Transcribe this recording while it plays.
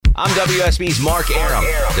I'm WSB's Mark Aram.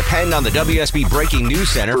 Depend on the WSB Breaking News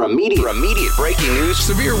Center for immediate breaking news,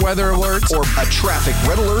 severe weather alerts, or a traffic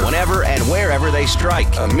red alert whenever and wherever they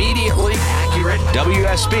strike. Immediately accurate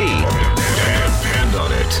WSB. Depend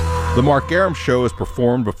on it. The Mark Aram Show is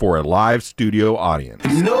performed before a live studio audience.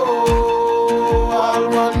 No,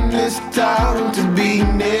 I'll run this town to be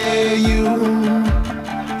near you.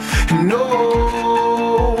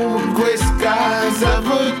 No gray skies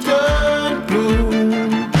ever turn blue.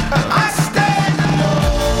 I stand alone.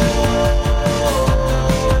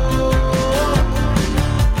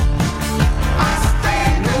 I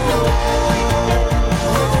stand alone.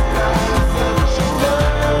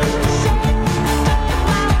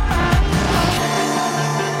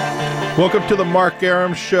 Welcome to the Mark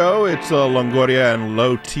Aram Show. It's Longoria and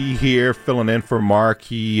Low T here, filling in for Mark.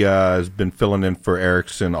 He has been filling in for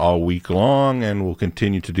Erickson all week long, and will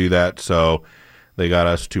continue to do that. So they got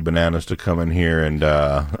us two bananas to come in here and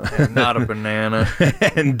not a banana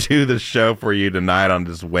and do the show for you tonight on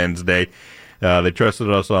this Wednesday. They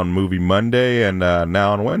trusted us on Movie Monday and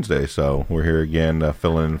now on Wednesday. So we're here again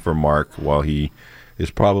filling in for Mark while he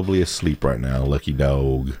is probably asleep right now. Lucky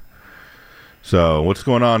dog. So what's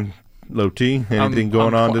going on, Low T? Anything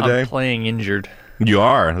going on today? I'm playing injured. You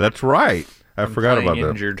are. That's right. I forgot about that.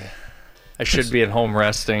 Injured. I should be at home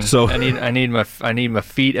resting. So I need my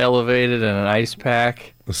feet elevated and an ice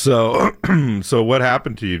pack. So what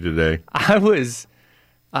happened to you today? So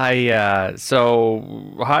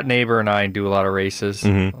Hot Neighbor and I do a lot of races,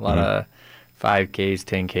 a lot of 5Ks,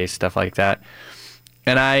 10Ks, stuff like that.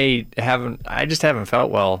 And I just haven't felt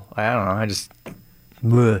well. I don't know. I just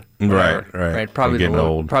Right. Probably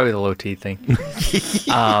the low T thing.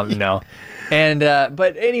 No. And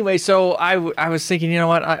but anyway, so I was thinking, you know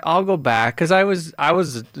what? I'll go back because I was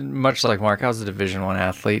much like Mark. I was a Division I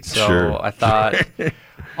athlete, so sure. I thought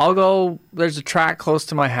I'll go. There's a track close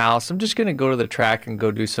to my house. I'm just gonna go to the track and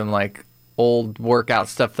go do some like old workout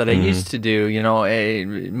stuff that I used to do. You know,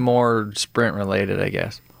 more sprint related, I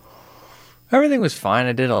guess. Everything was fine.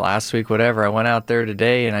 I did it last week, whatever. I went out there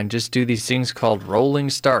today, and I just do these things called rolling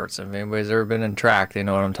starts. If anybody's ever been in track, they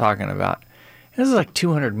know what I'm talking about. And this is like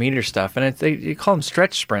 200-meter stuff, and you call them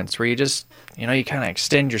stretch sprints, where you just, you kind of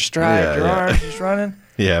extend your stride, your arms, just running.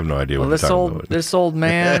 Yeah, I have no idea what you're talking about. This old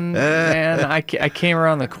man, I came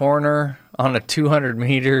around the corner on a 200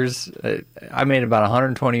 meters. I made about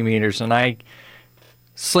 120 meters, and I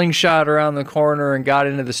slingshot around the corner and got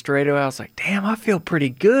into the straightaway. I was like, damn, I feel pretty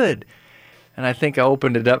good. And I think I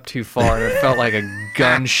opened it up too far, and it felt like a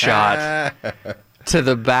gunshot to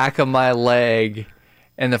the back of my leg.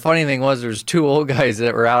 And the funny thing was, there was two old guys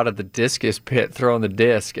that were out at the discus pit throwing the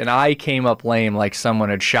disc, and I came up lame like someone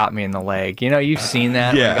had shot me in the leg. You know, you've seen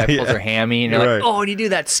that when a guy pulls their hammy, and you're like, oh, and you do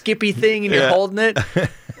that skippy thing, and you're holding it.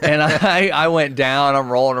 And I went down.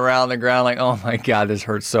 I'm rolling around the ground like, oh, my God, this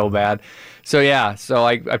hurts so bad. So,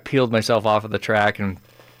 I peeled myself off of the track, and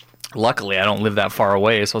luckily, I don't live that far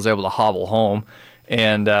away, so I was able to hobble home.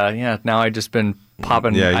 And, now I've just been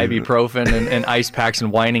popping ibuprofen and ice packs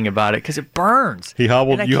and whining about it because it burns. You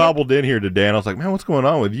hobbled in here today, and I was like, man, what's going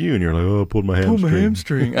on with you? And you're like, oh, I pulled my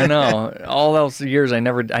hamstring. I know. All those years, I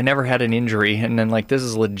never had an injury, and then, like, this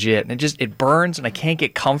is legit. And it burns, and I can't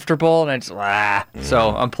get comfortable, and I just,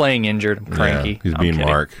 So I'm playing injured. I'm cranky. He's being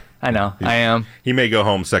Mark. I know. I am. He may go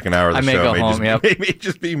home second hour of the show. I may go home, It may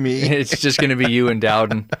just be me. It's just going to be you and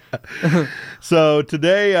Dowden. So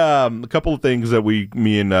today, a couple of things that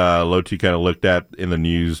me and Loti kind of looked at in the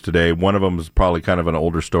news today. One of them is probably kind of an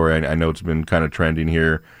older story. I know it's been kind of trending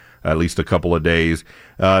here at least a couple of days.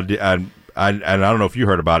 And I don't know if you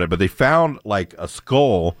heard about it, but they found like a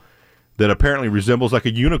skull that apparently resembles like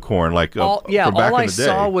a unicorn, from back in the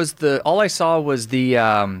day. All I saw was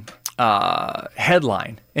the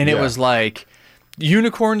headline, and it was like,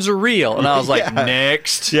 unicorns are real, and I was like,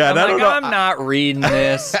 next. Yeah, I'm not reading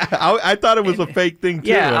this. I thought it was a fake thing too.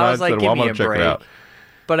 Yeah, and I was like, said, give me a check break. It out.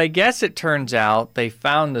 But I guess it turns out they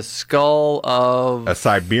found the skull of a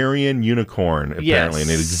Siberian unicorn, apparently, and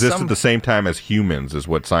it exists at the same time as humans, is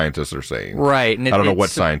what scientists are saying. Right. And I don't know what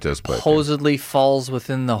scientists, but supposedly falls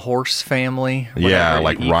within the horse family. Yeah,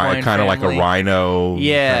 like kind of like a rhino.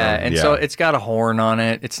 Yeah, so it's got a horn on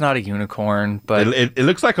it. It's not a unicorn, but it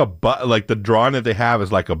looks like like the drawing that they have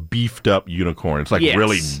is like a beefed up unicorn. It's like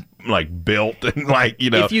really like built and like,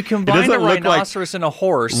 if you combine a rhinoceros and a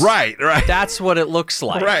horse, right, that's what it looks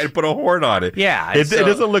like. Right, put a horn on it. Yeah, it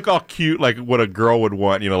doesn't look all cute like what a girl would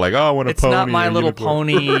want. Like, oh, I want a pony. It's not My Little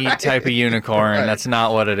Pony type of unicorn. Right. That's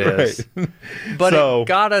not what it is. Right. But it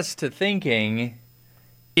got us to thinking,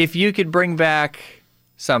 if you could bring back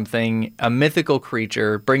something, a mythical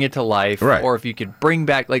creature, bring it to life, Right. or if you could bring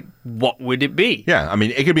back, like, what would it be? Yeah, I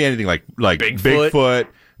mean, it could be anything like Bigfoot,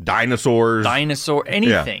 dinosaurs,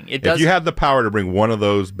 Anything. Yeah. It does. If you had the power to bring one of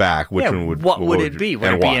those back, which one would? What would it be? Would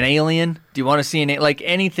and it be why? an alien? Do you want to see like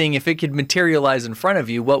anything? If it could materialize in front of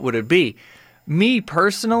you, what would it be? Me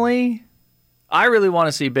personally, I really want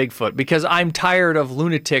to see Bigfoot because I'm tired of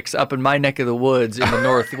lunatics up in my neck of the woods in the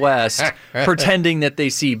Northwest pretending that they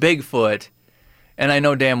see Bigfoot, and I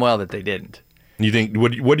know damn well that they didn't. You think?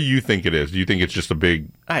 What do you think it is? Do you think it's just a big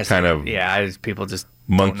kind of people just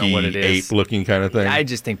don't know monkey what it is. ape looking kind of thing? I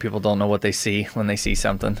just think people don't know what they see when they see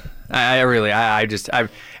something. I've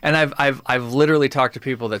literally talked to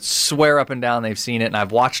people that swear up and down they've seen it, and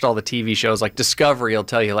I've watched all the TV shows like Discovery will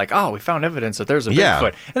tell you like, oh, we found evidence that there's a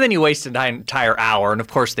Bigfoot, and then you waste an entire hour, and of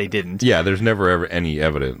course they didn't. Yeah, there's never ever any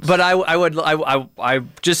evidence. But I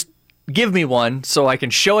just give me one so I can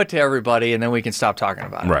show it to everybody, and then we can stop talking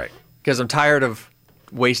about it. Right. Because I'm tired of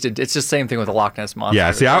wasted. It's the same thing with the Loch Ness Monster.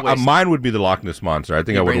 Yeah, see, mine would be the Loch Ness Monster. I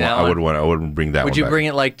think I would bring that one. Would you back. bring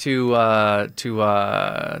it like to I'd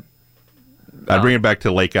bring it back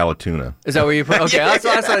to Lake Allatoona. Is that where you put? Okay, that's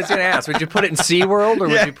what I was going to ask. Would you put it in SeaWorld or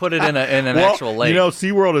would you put it in an actual lake? You know,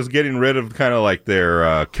 SeaWorld is getting rid of kind of like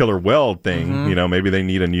their killer whale thing. Mm-hmm. You know, maybe they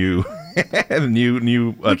need a new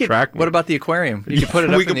attraction. What about the aquarium? You could put it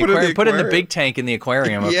up in the aquarium. Put it in the big tank in the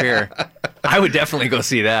aquarium up here. I would definitely go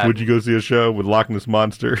see that. Would you go see a show with Loch Ness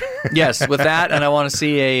Monster? Yes, with that, and I want to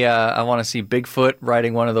see I want to see Bigfoot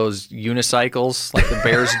riding one of those unicycles like the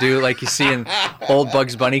bears do, like you see in old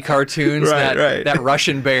Bugs Bunny cartoons. Right. That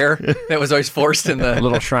Russian bear that was always forced in the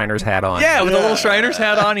little Shriner's hat on. Yeah, with the little Shriner's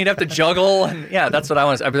hat on, you'd have to juggle, and that's what I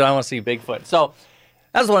want to. I want to see Bigfoot. So.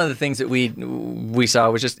 That was one of the things that we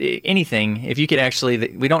saw was just anything. If you could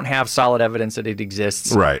actually, we don't have solid evidence that it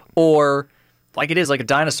exists. Right. Or like it is like a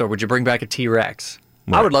dinosaur. Would you bring back a T-Rex?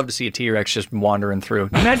 Right. I would love to see a T-Rex just wandering through.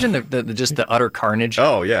 Imagine the utter carnage.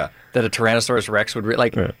 Oh, yeah. That a Tyrannosaurus Rex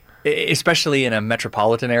would, especially in a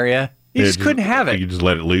metropolitan area. You just couldn't have it. You just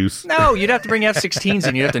let it loose. No, you'd have to bring F-16s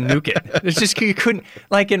and you'd have to nuke it. It's just you couldn't.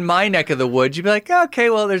 Like in my neck of the woods, you'd be like, okay,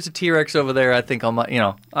 well, there's a T-Rex over there. I think I'm going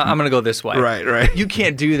to go this way. Right. You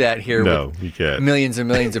can't do that here. No, with you can't. Millions and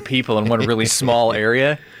millions of people in one really small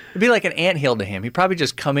area. It'd be like an anthill to him. He'd probably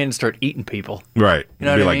just come in and start eating people. Right. You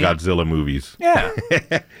know It'd be what I like Godzilla movies. Yeah.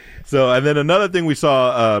 So, and then another thing we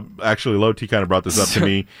saw, actually, Low T kind of brought this up to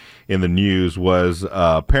me in the news was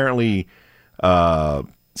apparently.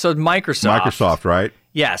 So Microsoft, right?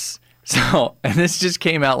 Yes. So, and this just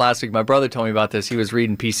came out last week. My brother told me about this. He was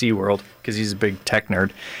reading PC World because he's a big tech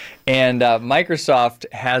nerd. And Microsoft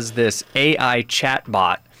has this AI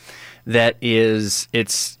chatbot that is,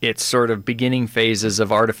 it's sort of beginning phases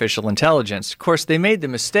of artificial intelligence. Of course, they made the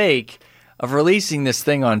mistake of releasing this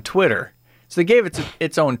thing on Twitter. So they gave it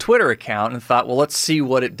its own Twitter account and thought, well, let's see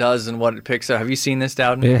what it does and what it picks up. Have you seen this,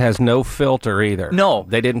 Dowden? It has no filter either. No.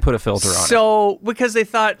 They didn't put a filter on it. So, because they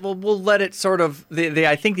thought, well, we'll let it sort of,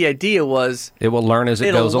 I think the idea was... It will learn as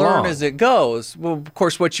it goes along. It'll learn as it goes. Well, of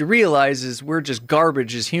course, what you realize is we're just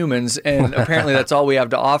garbage as humans, and apparently that's all we have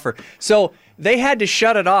to offer. So... They had to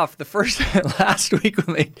shut it off last week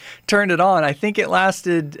when they turned it on. I think it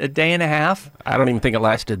lasted a day and a half. I don't even think it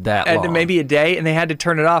lasted that long. Maybe a day, and they had to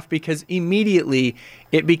turn it off because immediately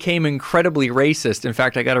it became incredibly racist. In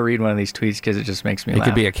fact, I got to read one of these tweets because it just makes me laugh.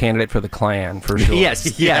 It could be a candidate for the Klan, for sure. Yes.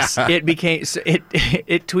 It became.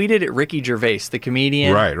 It tweeted at Ricky Gervais, the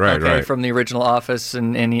comedian, right, from the original Office,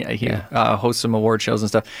 and he hosts some award shows and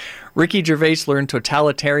stuff. Ricky Gervais learned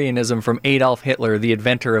totalitarianism from Adolf Hitler, the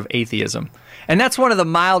inventor of atheism. And that's one of the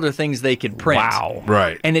milder things they could print. Wow.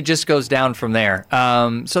 Right. And it just goes down from there.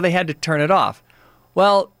 So they had to turn it off.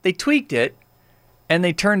 Well, they tweaked it, and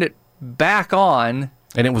they turned it back on.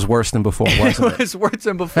 And it was worse than before, wasn't it? It was worse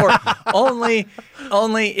than before. only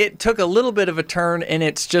it took a little bit of a turn, and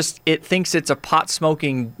it thinks it's a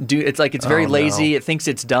pot-smoking dude. It's like it's very lazy. No. It thinks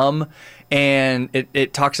it's dumb, and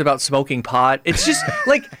it talks about smoking pot. It's just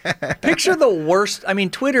like, picture the worst. I mean,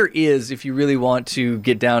 Twitter is, if you really want to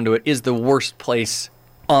get down to it, is the worst place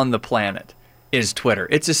on the planet. Is Twitter.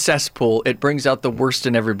 It's a cesspool. It brings out the worst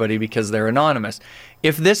in everybody because they're anonymous.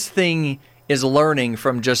 If this thing is learning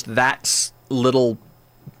from just that little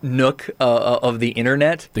nook of the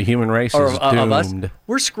internet, the human race is doomed. Of us,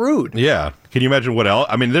 we're screwed. Yeah. Can you imagine what else?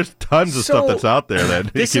 I mean, there's tons of stuff that's out there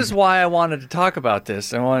that this is why I wanted to talk about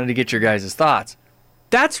this. I wanted to get your guys' thoughts.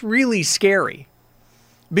 That's really scary.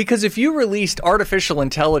 Because if you released artificial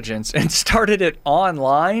intelligence and started it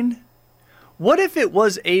online, what if it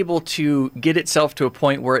was able to get itself to a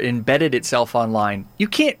point where it embedded itself online? You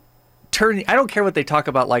can't I don't care what they talk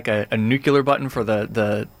about, like a nuclear button for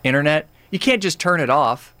the internet. You can't just turn it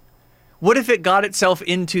off. What if it got itself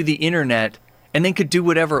into the internet and then could do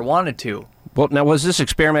whatever it wanted to? Well, now, was this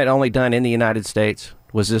experiment only done in the United States?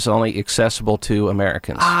 Was this only accessible to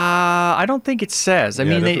Americans? I don't think it says. I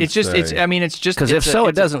mean, it's just. Because if so,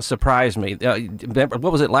 it doesn't surprise me. What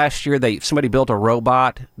was it last year? Somebody built a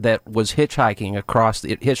robot that was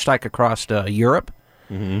hitchhiked across Europe,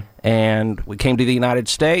 and we came to the United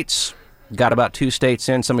States. Got about 2 states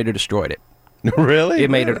in, somebody destroyed it. Really? It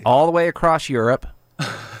made it all the way across Europe.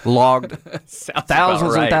 Logged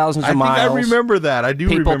thousands and thousands of miles. I think I remember that. I do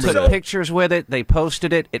remember that. People took pictures with it. They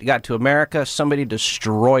posted it. It got to America. Somebody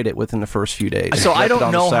destroyed it within the first few days. So I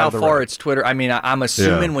don't know how far it's Twitter. I mean, I'm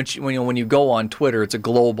assuming when you go on Twitter, it's a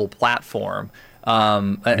global platform.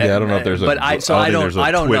 I don't know if there's I don't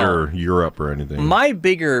Twitter know. Europe or anything. My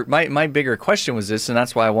bigger question was this, and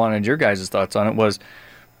that's why I wanted your guys' thoughts on it, was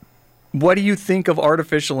what do you think of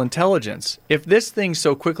artificial intelligence? If this thing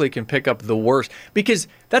so quickly can pick up the worst, because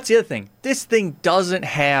that's the other thing. This thing doesn't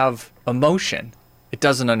have emotion. It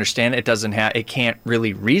doesn't understand. It can't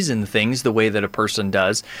really reason things the way that a person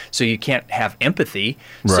does. So you can't have empathy.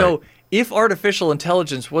 Right. So if artificial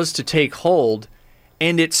intelligence was to take hold,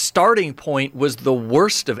 and its starting point was the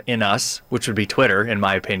worst in us, which would be Twitter, in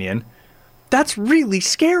my opinion, that's really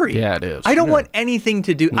scary. Yeah, it is. I don't want anything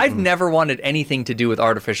to do. I've never wanted anything to do with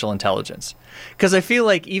artificial intelligence because I feel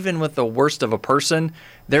like even with the worst of a person,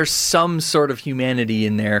 there's some sort of humanity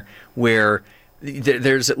in there where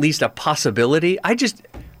there's at least a possibility.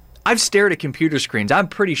 I've stared at computer screens. I'm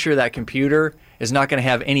pretty sure that computer is not going to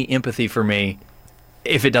have any empathy for me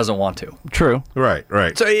if it doesn't want to. True. Right.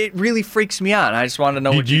 So it really freaks me out. And I just want to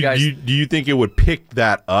know what you guys... Do you think it would pick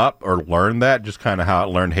that up or learn that, just kind of how it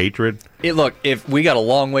learned hatred? Look, if we got a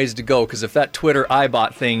long ways to go, because if that Twitter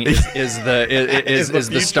iBot thing is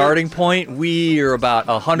the starting point, we are about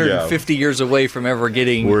 150 years away from ever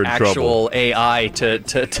getting actual AI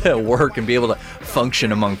to work and be able to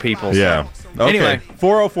function among people. Yeah. So. Okay. Anyway.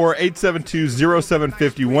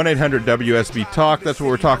 404-872-0750, 1-800-WSB-TALK. That's what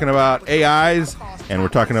we're talking about, AIs, and we're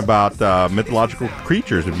talking about mythological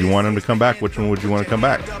creatures. If you want them to come back, which one would you want to come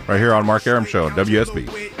back? Right here on Mark Arum Show, WSB.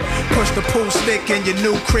 Push the pool stick in your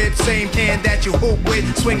new crib, same hand that you hoop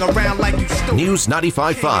with, swing around like you stupid. News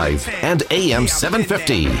 95.5 and AM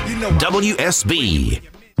 750, WSB.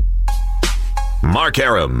 Mark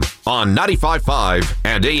Arum on 95.5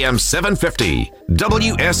 and AM 750,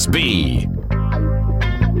 WSB.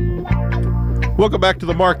 Welcome back to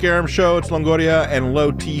the Mark Arum Show. It's Longoria and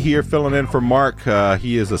Low T here filling in for Mark.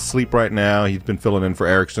 He is asleep right now. He's been filling in for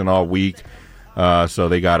Erickson all week. So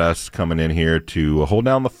they got us coming in here to hold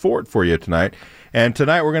down the fort for you tonight. And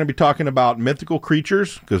tonight we're going to be talking about mythical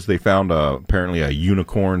creatures because they found apparently a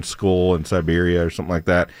unicorn skull in Siberia or something like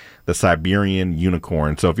that. The Siberian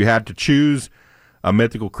unicorn. So if you had to choose a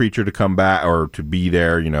mythical creature to come back or to be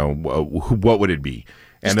there, what would it be?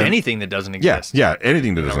 Just anything that doesn't exist. Yeah,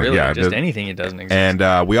 anything that doesn't exist. Really, yeah, just anything that doesn't exist.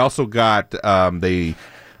 And we also got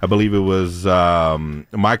I believe it was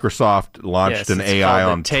Microsoft launched an AI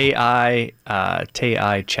on TAI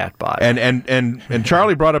chatbot. And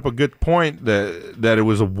Charlie brought up a good point that it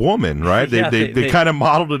was a woman, right? They kind of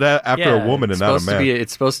modeled it after a woman and not a man.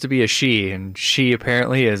 It's supposed to be a she, and she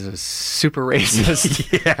apparently is a super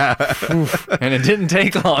racist. Yeah, and it didn't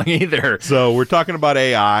take long either. So we're talking about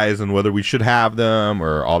AIs and whether we should have them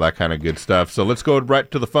or all that kind of good stuff. So let's go right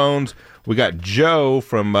to the phones. We got Joe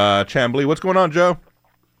from Chamblee. What's going on, Joe?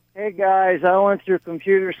 Hey, guys, I went through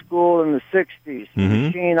computer school in the 60s. The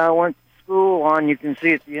machine I went to school on, you can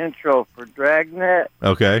see at the intro, for Dragnet.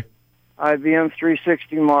 Okay. IBM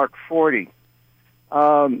 360 Mark 40.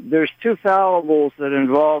 There's two fallibles that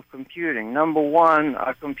involve computing. Number one,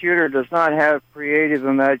 a computer does not have creative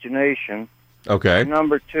imagination. Okay. And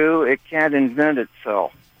number two, it can't invent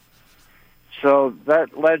itself. So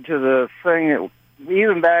that led to the thing that...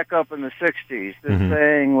 Even back up in the 60s, this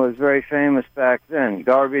saying was very famous back then.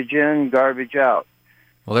 Garbage in, garbage out.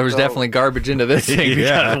 Well, there was definitely garbage into this thing.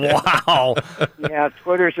 Because, wow. Yeah,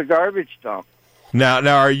 Twitter's a garbage dump.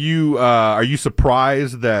 Now, are you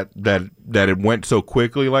surprised that it went so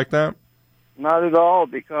quickly like that? Not at all,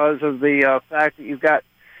 because of the fact that you've got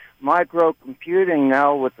microcomputing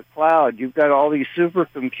now with the cloud. You've got all these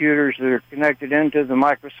supercomputers that are connected into the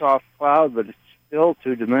Microsoft cloud, but it's still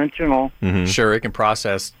two-dimensional. Sure, it can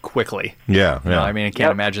process quickly. Yeah. I mean, I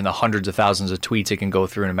can't imagine the hundreds of thousands of tweets it can go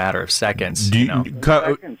through in a matter of seconds.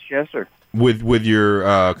 Seconds, yes, sir. With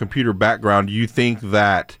your computer background, do you think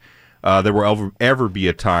that there will ever be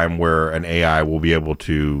a time where an AI will be able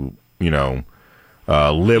to,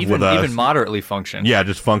 live with us? Even moderately function. Yeah,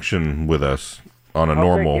 just function with us on a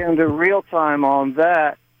normal... I'll take into real time on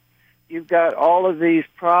that. you've got all of these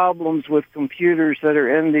problems with computers that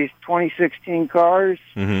are in these 2016 cars.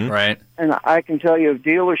 Mm-hmm. Right. And I can tell you of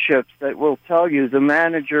dealerships that will tell you, the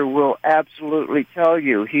manager will absolutely tell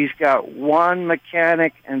you, he's got one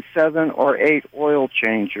mechanic and 7 or 8 oil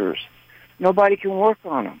changers. Nobody can work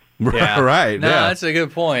on them. Yeah. Right. No, yeah. that's a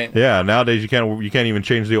good point. Yeah. Nowadays you can't even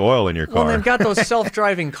change the oil in your car. Well, they've got those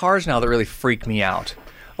self-driving cars now that really freak me out.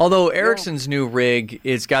 Although Ericsson's new rig,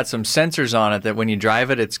 it's got some sensors on it that when you drive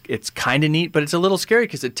it, it's kind of neat, but it's a little scary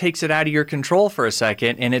because it takes it out of your control for a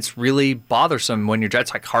second, and it's really bothersome when you're driving.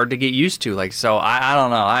 It's like hard to get used to. Like, so I don't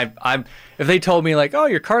know. I if they told me like, oh,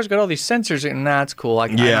 your car's got all these sensors, nah, it's cool. I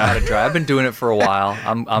know how to drive. I've been doing it for a while.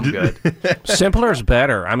 I'm good. Simpler is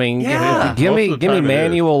better. I mean, Yeah. give me Most of the time it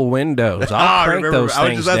manual windows. I'll crank those I was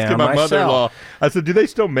things just asking down my myself. mother-in-law. I said, do they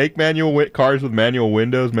still make cars with manual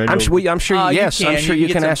windows? I'm sure. Yes, I'm sure you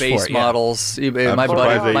can get ask some base for it. Yeah. models. My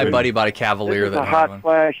surprised they even- buddy bought a Cavalier This is that a had hot one.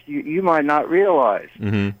 flash you might not realize.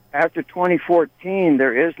 Mm-hmm. After 2014,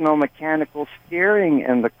 there is no mechanical steering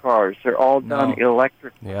in the cars. They're all done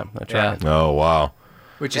electric. Yeah, that's Yeah. right. Oh, wow.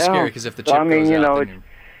 Which is Yeah. scary because if the So, chip I mean, goes you out, know, then it's-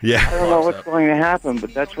 Yeah. I don't know what's going to happen,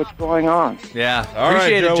 but that's what's going on. yeah. All right,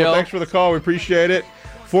 Appreciate Joe. it, Joe. Well, thanks for the call. We appreciate it.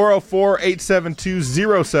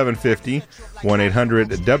 404-872-0750,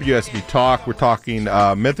 1-800-WSB Talk. We're talking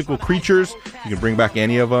mythical creatures. You can bring back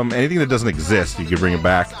any of them. Anything that doesn't exist, you can bring it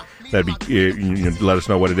back. That'd be you let us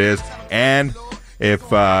know what it is. And if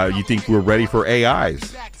you think we're ready for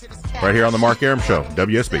AIs. Right here on the Mark Arum Show,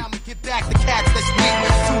 WSB.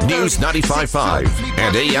 News 95.5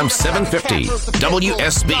 and AM 750.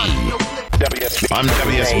 WSB. I'm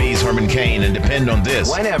WSB's Herman Cain, and depend on this.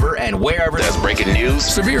 Whenever and wherever There's breaking news.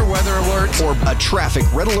 severe weather alerts or a traffic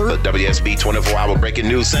red The alert. WSB 24-hour breaking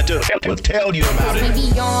news center will tell you about it.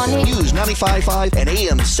 News 95.5 and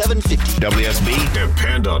AM 750. WSB,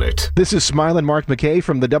 depend on it. This is Smilin' Mark McKay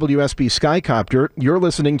from the WSB Skycopter. You're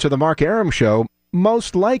listening to The Mark Arum Show,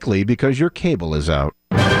 most likely because your cable is out.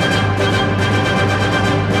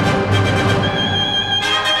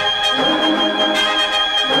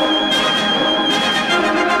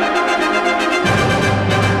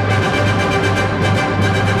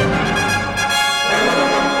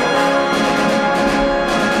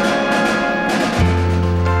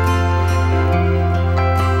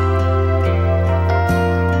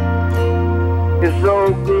 It's so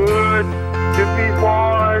good to be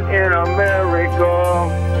born in America,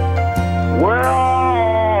 where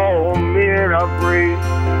all men are free.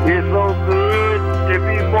 It's so good to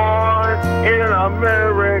be born in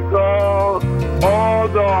America, all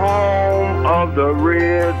the home of the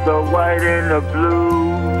red, the white, and the blue.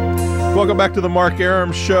 Welcome back to the Mark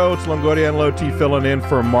Arum Show. It's Longoria and Loti filling in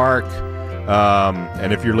for Mark.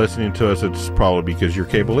 And if you're listening to us, it's probably because your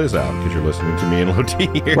cable is out, because you're listening to me and Loti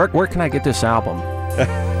here. Where can I get this album?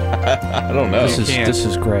 I don't know. This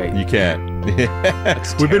is great. You can't.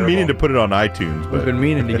 We've been meaning to put it on iTunes, but I've been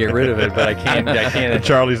meaning to get rid of it, but I can't.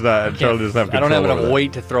 Charlie doesn't have I control don't have over enough that.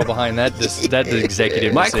 weight to throw behind that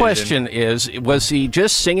executive My decision. question is, was he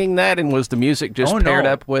just singing that, and was the music just Oh, no. paired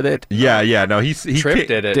up with it? Yeah. No, he Trip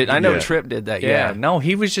did it. I know Yeah. Tripp did that. Yeah, no,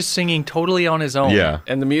 he was just singing totally on his own. Yeah.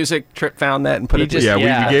 And the music, Tripp found that and put He it. just- Yeah, we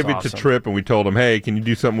Yeah, gave it that's to awesome. Tripp, and we told him, hey, can you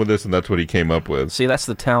do something with this? And that's what he came up with. See, that's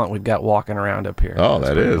the talent we've got walking around up here. Oh, That's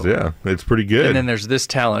that pretty is, cool. yeah. It's pretty good. And then there's this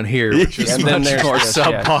talent here, which is And then much there's more this,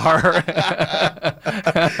 yeah. subpar.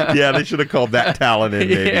 Yeah, they should have called that talent in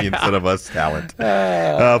maybe Yeah. instead of us talent.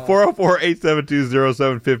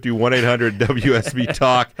 404-872-0750, 1-800-WSB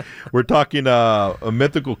Talk. We're talking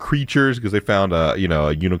mythical creatures because they found a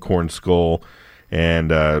unicorn skull.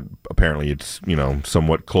 And apparently it's,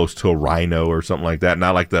 somewhat close to a rhino or something like that.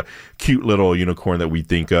 Not like the cute little unicorn that we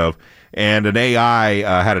think of. And an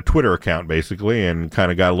AI had a Twitter account, basically, and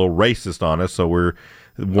kind of got a little racist on us. So we're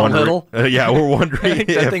wondering. little? We're wondering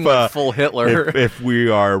That thing went full Hitler. if we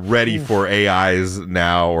are ready for AIs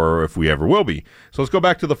now or if we ever will be. So let's go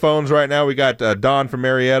back to the phones right now. We got Don from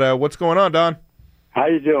Marietta. What's going on, Don? How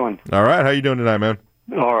you doing? All right. How you doing tonight, man?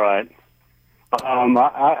 All right.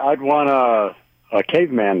 I'd want a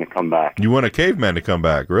caveman to come back. You want a caveman to come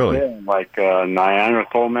back, really? Yeah, like a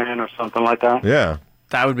Neanderthal man or something like that. Yeah.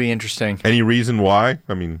 That would be interesting. Any reason why?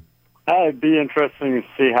 I mean, It'd be interesting to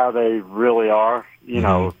see how they really are. You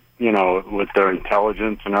know, with their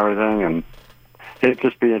intelligence and everything, and it'd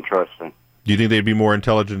just be interesting. do you think they'd be more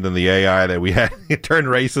intelligent than the AI that we had turned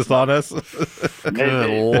racist on us? Good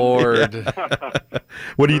Lord.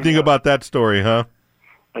 What do you think about that story, huh?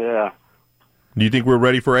 Yeah. Do you think we're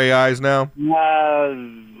ready for AIs now? No,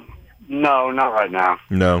 not right now.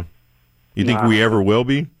 No. You think No. we ever will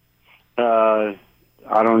be? I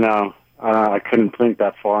don't know. I couldn't think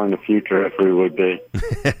that far in the future if we would be.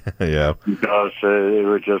 Yeah. Because it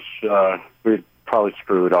would just, we'd probably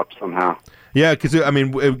screw it up somehow. Yeah, because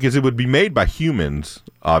it would be made by humans,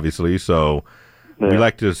 obviously, so we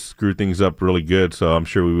like to screw things up really good, so I'm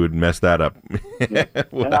sure we would mess that up.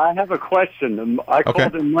 And I have a question. I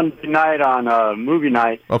called in Monday night on movie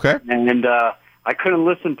night. Okay. And I couldn't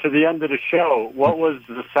listen to the end of the show. What was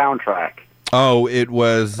the soundtrack? Oh, it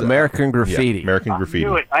was American Graffiti. Yeah, American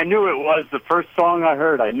Graffiti. I knew it was the first song I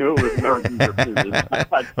heard. I knew it was American Graffiti.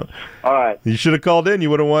 All right. You should have called in. You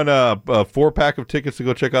would have won a 4-pack of tickets to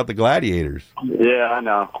go check out the Gladiators. Yeah, I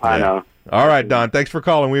know. I know. All right, Don. Thanks for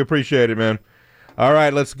calling. We appreciate it, man. All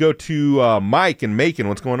right, let's go to Mike in Macon.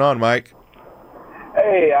 What's going on, Mike?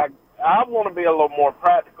 Hey, I want to be a little more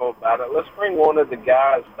practical about it. Let's bring one of the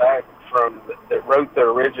guys back that wrote the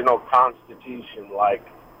original Constitution, like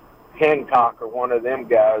Hancock or one of them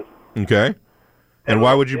guys. Okay. And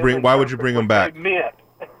why would you bring them back?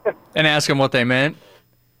 And ask them what they meant?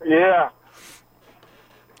 Yeah.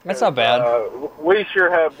 That's not bad. We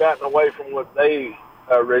sure have gotten away from what they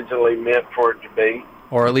originally meant for it to be.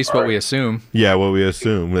 Or at least what we assume. Yeah, what we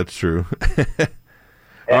assume. That's true.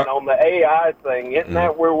 And on the AI thing, isn't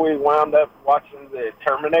that where we wound up watching the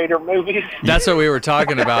Terminator movies? That's what we were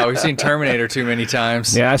talking about. We've seen Terminator too many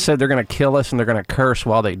times. Yeah, I said they're going to kill us and they're going to curse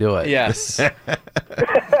while they do it. Yes.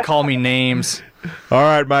 Call me names. All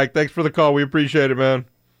right, Mike. Thanks for the call. We appreciate it, man.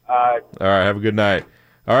 All right. Have a good night.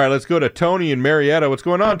 All right, let's go to Tony in Marietta. What's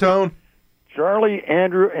going on, Tone? Charlie,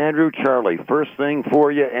 Andrew, Charlie. First thing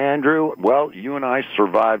for you, Andrew. Well, you and I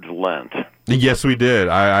survived Lent. Yes, we did.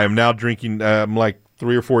 I am now drinking. I'm like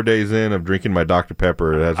 3 or 4 days in of drinking my Dr.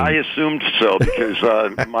 Pepper. I assumed so because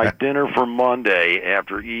my dinner for Monday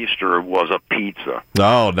after Easter was a pizza.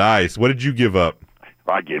 Oh, nice. What did you give up?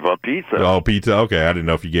 I gave up pizza. Oh, pizza. Okay, I didn't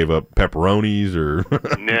know if you gave up pepperonis or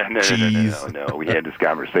cheese. No. We had this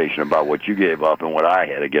conversation about what you gave up and what I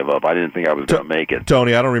had to give up. I didn't think I was going to make it.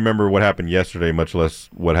 Tony, I don't remember what happened yesterday, much less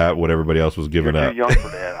what everybody else was giving up. You're too young for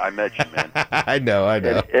that. I met you, man. I know.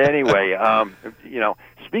 Anyway,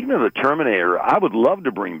 speaking of the Terminator, I would love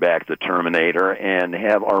to bring back the Terminator and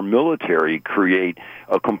have our military create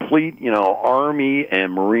a complete, Army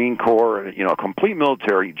and Marine Corps, a complete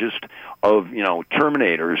military just of,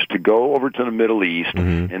 Terminators to go over to the Middle East,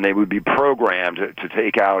 and they would be programmed to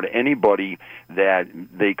take out anybody that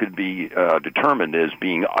they could be determined as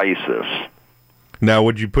being ISIS. Now,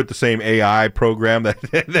 would you put the same AI program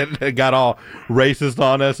that got all racist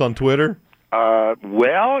on us on Twitter?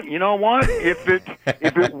 Well, you know what? If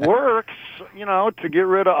it works, to get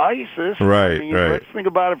rid of ISIS, right. Let's think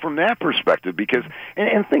about it from that perspective. Because,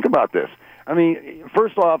 and think about this. I mean,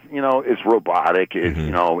 first off, it's robotic.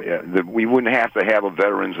 We wouldn't have to have a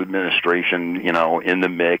Veterans Administration, in the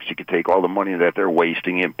mix. You could take all the money that they're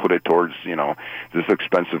wasting and put it towards, this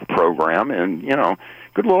expensive program. And,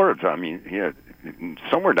 good Lord, I mean,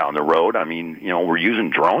 somewhere down the road, I mean, we're using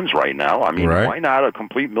drones right now. I mean, Why not a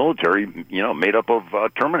complete military, made up of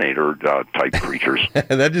Terminator type creatures?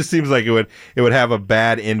 That just seems like it would have a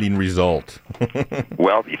bad ending result.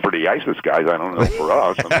 Well, for the ISIS guys, I don't know. For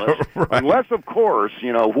us, unless of course,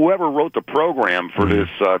 whoever wrote the program for this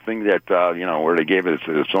thing that where they gave it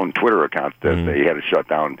its own Twitter account that they had to shut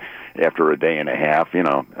down after a day and a half.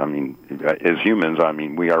 I mean, as humans, I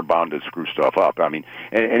mean, we are bound to screw stuff up. I mean,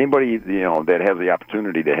 anybody that has the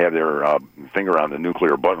opportunity to have their finger on the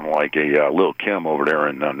nuclear button, like a Lil Kim over there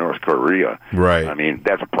in North Korea, right? I mean,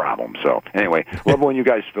 that's a problem. So anyway, love when you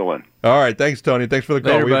guys fill in. All right, thanks, Tony. Thanks for the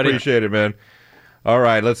call. We appreciate it, man. All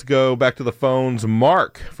right, let's go back to the phones.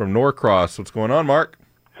 Mark from Norcross. What's going on, Mark?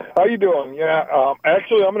 How you doing? Yeah,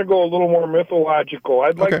 actually, I'm going to go a little more mythological.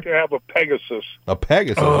 I'd like to have a Pegasus. A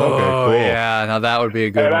Pegasus? Oh, okay, cool. Yeah, now that would be a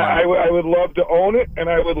good and one. I would love to own it, and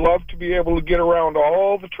I would love to be able to get around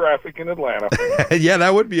all the traffic in Atlanta. Yeah,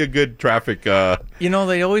 that would be a good traffic.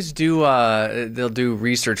 They always do. They'll do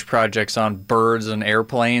research projects on birds and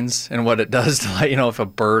airplanes and what it does to, if a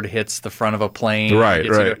bird hits the front of a plane. Right.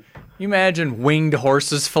 You imagine winged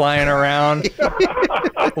horses flying around?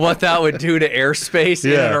 What that would do to airspace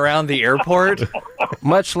in and around the airport?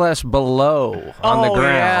 Much less below on the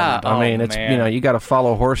ground. Yeah. I mean, it's you got to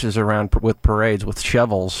follow horses around with parades with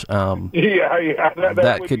shovels.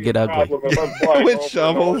 That could get ugly. With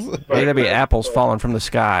shovels? There'd be apples falling from the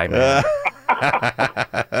sky, man.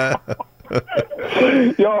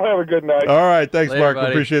 Y'all have a good night. All right, thanks, Later, Mark.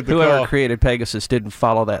 buddy. Appreciate the Whoever call. created Pegasus didn't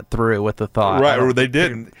follow that through with the thought. Right, they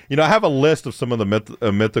didn't. I have a list of some of the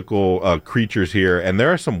mythical creatures here, and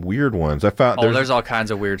there are some weird ones. I found. There's all kinds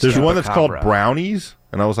of weird There's stuff. one that's called brownies,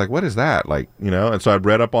 and I was like, "What is that?" And so I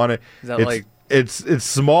read up on it. Is that like It's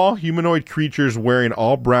small humanoid creatures wearing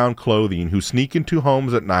all brown clothing who sneak into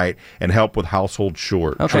homes at night and help with household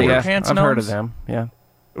chores. Okay, yeah, I've heard of them. Yeah.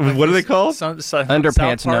 What are they called?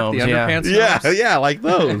 Underpants gnomes. Yeah, like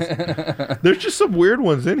those. There's just some weird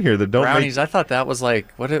ones in here that don't brownies. I thought that was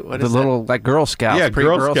like what is the little like Girl Scouts. Yeah,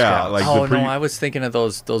 Girl Scout. Like no, I was thinking of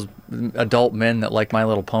those adult men that like My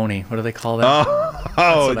Little Pony. What do they call that?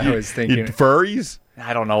 Oh, I was thinking. Furries.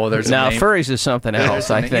 I don't know. There's no a name. Furries is something else.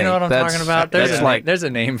 I think you know what I'm talking about. There's a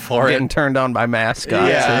name for getting turned on by mascots.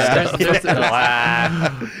 Yeah,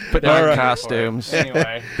 putting on costumes.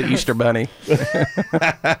 Anyway, the Easter Bunny.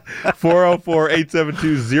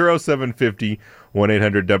 404-872-0750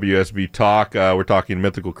 1-800-WSB Talk. We're talking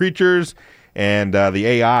mythical creatures and the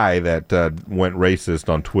AI that went racist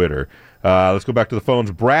on Twitter. Let's go back to the phones.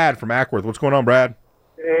 Brad from Ackworth. What's going on, Brad?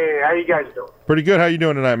 Hey, how you guys doing? Pretty good. How you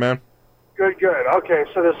doing tonight, man? Good. Okay,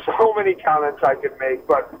 so there's so many comments I could make,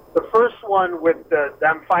 but the first one with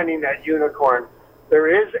them finding that unicorn, there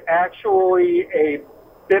is actually a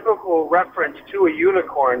biblical reference to a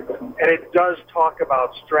unicorn, and it does talk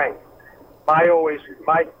about strength. My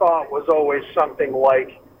thought was always something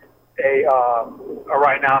like a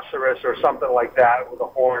rhinoceros or something like that with a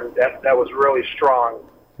horn that was really strong.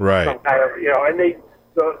 Right. Some kind of, and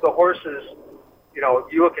the horses.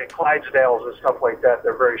 You look at Clydesdales and stuff like that,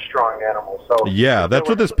 they're very strong animals. So yeah, that's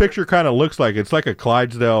what this picture kind of looks like. It's like a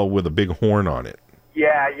Clydesdale with a big horn on it.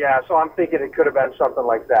 Yeah. So I'm thinking it could have been something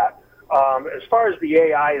like that. As far as the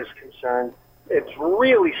AI is concerned, it's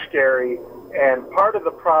really scary, and part of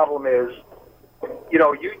the problem is,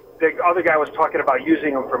 the other guy was talking about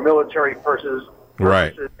using them for military purposes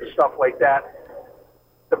right, and stuff like that.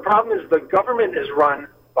 The problem is the government is run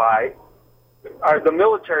by, the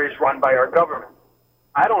military is run by our government.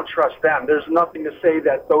 I don't trust them. There's nothing to say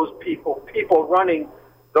that those people running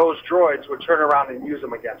those droids would turn around and use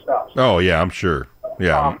them against us. Oh, yeah, I'm sure.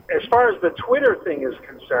 Yeah. As far as the Twitter thing is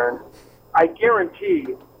concerned, I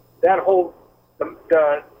guarantee that whole the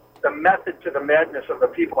method to the madness of the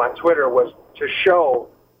people on Twitter was to show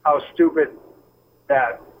how stupid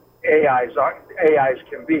that AIs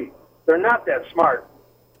can be. They're not that smart.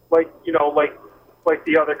 Like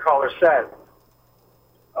the other caller said,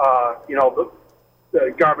 the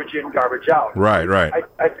garbage in, garbage out. Right.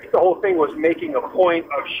 I think the whole thing was making a point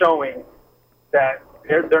of showing that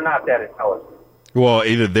they're not that intelligent. Well,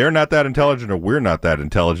 either they're not that intelligent or we're not that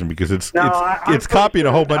intelligent because it's copying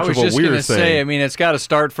a whole bunch of what we're saying. I mean, it's got to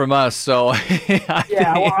start from us. So I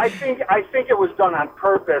think it was done on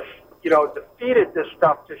purpose. To feed it this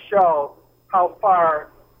stuff to show how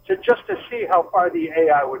far, to see how far the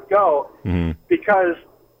AI would go, because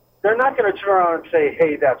they're not going to turn around and say,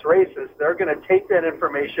 "Hey, that's racist." They're going to take that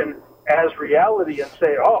information as reality and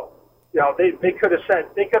say, "Oh, they could have said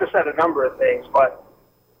a number of things, but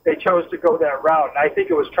they chose to go that route." And I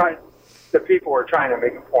think it was the people were trying to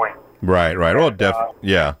make a point. Right. Well,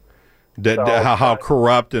 yeah. How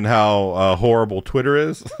corrupt and how horrible Twitter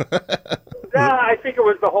is. I think it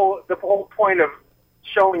was the whole point of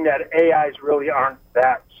showing that AIs really aren't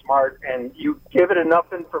that smart, and you give it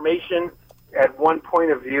enough information at one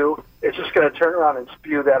point of view, it's just going to turn around and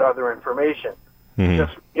spew that other information. And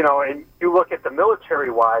you look at the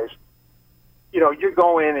military-wise, you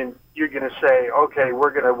go in and you're going to say, okay,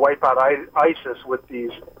 we're going to wipe out ISIS with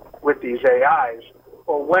these AIs.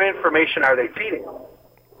 Well, what information are they feeding them?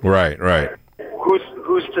 Right.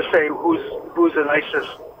 Who's to say who's an ISIS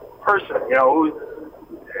person?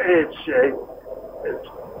 It's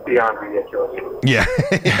beyond ridiculous. Yeah.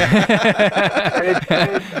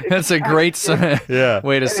 That's a great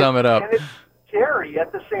way to sum it up. And it's scary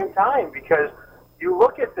at the same time because you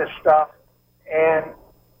look at this stuff and,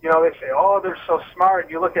 they say, oh, they're so smart.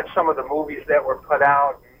 You look at some of the movies that were put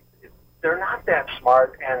out, they're not that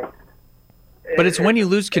smart. But it's when you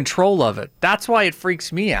lose control of it. That's why it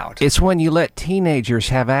freaks me out. It's when you let teenagers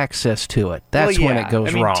have access to it. That's when it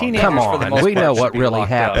goes wrong. Come on. We know what really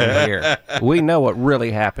happened here. We know what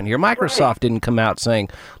really happened here. Microsoft didn't come out saying,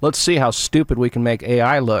 let's see how stupid we can make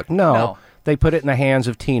AI look. No. They put it in the hands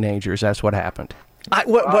of teenagers. That's what happened.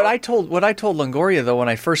 What I told Longoria, though, when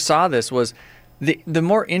I first saw this was the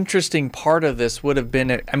more interesting part of this would have been,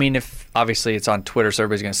 if obviously it's on Twitter, so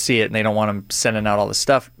everybody's going to see it, and they don't want them sending out all the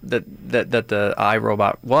stuff that the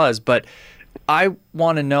iRobot was. But I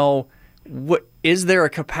want to know, is there a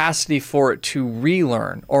capacity for it to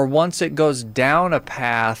relearn, or once it goes down a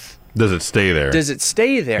path, does it stay there?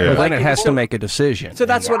 Yeah. Well, then it has to make a decision. So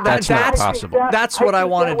that's not possible. That's what I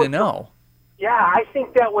wanted to know. Yeah, I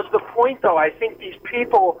think that was the point, though. I think these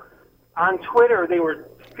people on Twitter, they were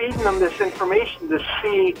feeding them this information to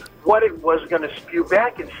see what it was going to spew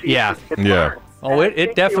back and see if it could learn. Oh,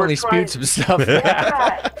 it definitely spewed some stuff.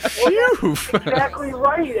 Yeah, well, that's exactly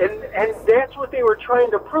right, and that's what they were trying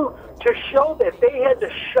to prove, to show that they had to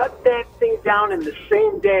shut that thing down in the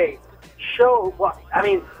same day. I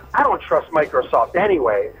mean, I don't trust Microsoft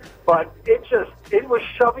anyway, but it was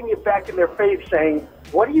shoving it back in their face, saying,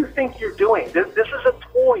 "What do you think you're doing? This is a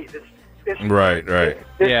toy. This Right.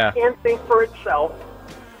 This can't think for itself.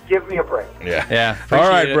 Give me a break." Yeah. All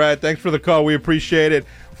right, Brad. Thanks for the call. We appreciate it.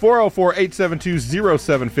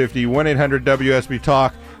 404-872-0750,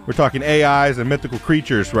 1-800-WSB-TALK. We're talking AIs and mythical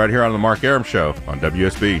creatures right here on the Mark Arum Show on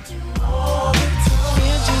WSB.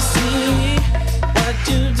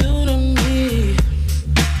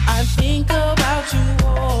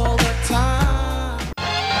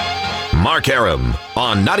 Mark Arum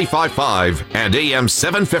on 95.5 and AM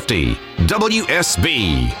 750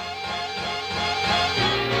 WSB.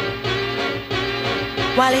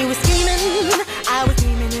 While he was scheming, I was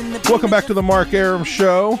scheming in the... Welcome back to the Mark Arum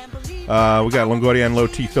Show. We got Longoria and Low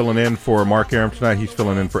T filling in for Mark Arum tonight. He's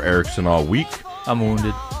filling in for Erickson all week. I'm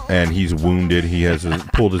wounded. And he's wounded. He has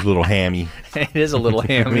pulled his little hammy. It is a little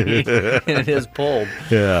hammy, and it is pulled.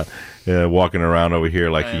 Yeah, walking around over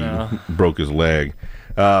here like he broke his leg.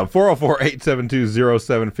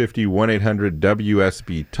 404-872-0750,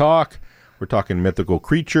 1-800-WSB-TALK. We're talking mythical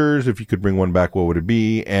creatures. If you could bring one back, what would it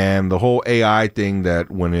be? And the whole AI thing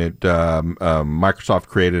that when Microsoft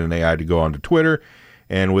created an AI to go onto Twitter,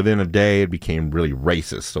 and within a day it became really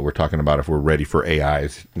racist. So we're talking about if we're ready for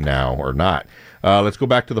AIs now or not. Let's go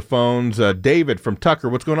back to the phones. David from Tucker.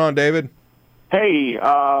 What's going on, David? Hey,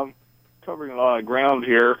 covering a lot of ground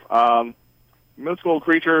here. Mythical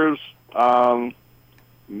creatures.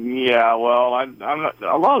 Yeah, well, I'm not.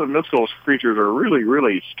 A lot of mythical creatures are really,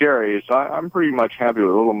 really scary. So I'm pretty much happy with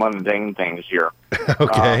little mundane things here.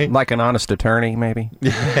 Okay, like an honest attorney, maybe,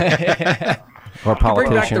 or politician.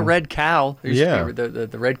 Bring back the red cow. Yeah,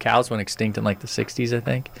 the red cows went extinct in like the '60s, I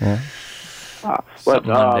think. Yeah. But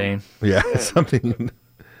mundane. Yeah, something.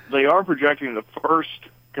 They are projecting the first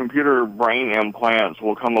computer brain implants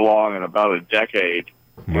will come along in about a decade.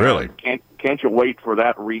 Really? Can't you wait for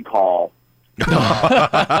that recall?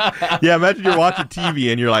 Yeah, imagine you're watching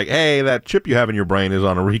TV and you're like, hey, that chip you have in your brain is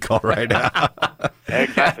on a recall right now.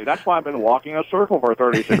 Exactly. That's why I've been walking a circle for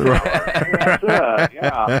 36 hours. That's it.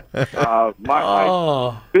 Yeah.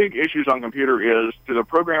 My big issues on computer is, do the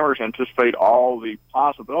programmers anticipate all the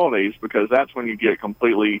possibilities? Because that's when you get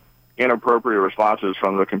completely inappropriate responses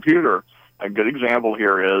from the computer. A good example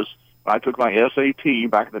here is, when I took my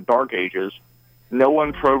SAT back in the dark ages, no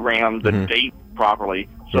one programmed the date properly.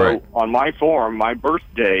 So on my form, my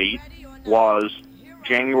birthday was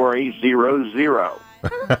January 00.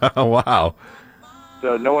 Wow.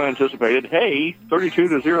 So no one anticipated, hey, 32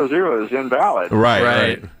 to 00 is invalid.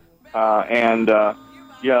 Right. Yeah,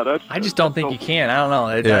 that's... I just don't think you can. I don't know.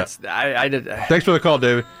 I did. Thanks for the call,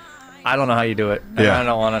 David. I don't know how you do it. Yeah. I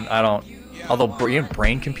don't want to. I don't. Although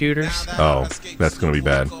brain computers. Oh, that's going to be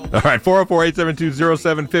bad. All right,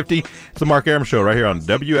 404-872-0750. It's the Mark Arum Show right here on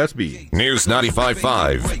WSB. News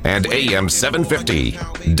 95.5 and AM 750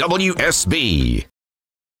 WSB.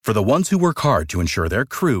 For the ones who work hard to ensure their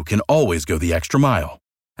crew can always go the extra mile,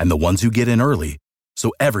 and the ones who get in early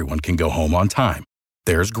so everyone can go home on time,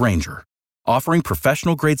 there's Grainger, offering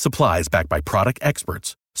professional-grade supplies backed by product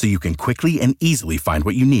experts so you can quickly and easily find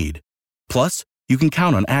what you need. Plus, you can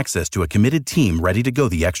count on access to a committed team ready to go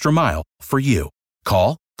the extra mile for you.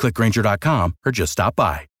 Call, click Grainger.com, or just stop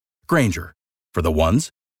by. Grainger, for the ones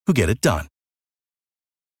who get it done.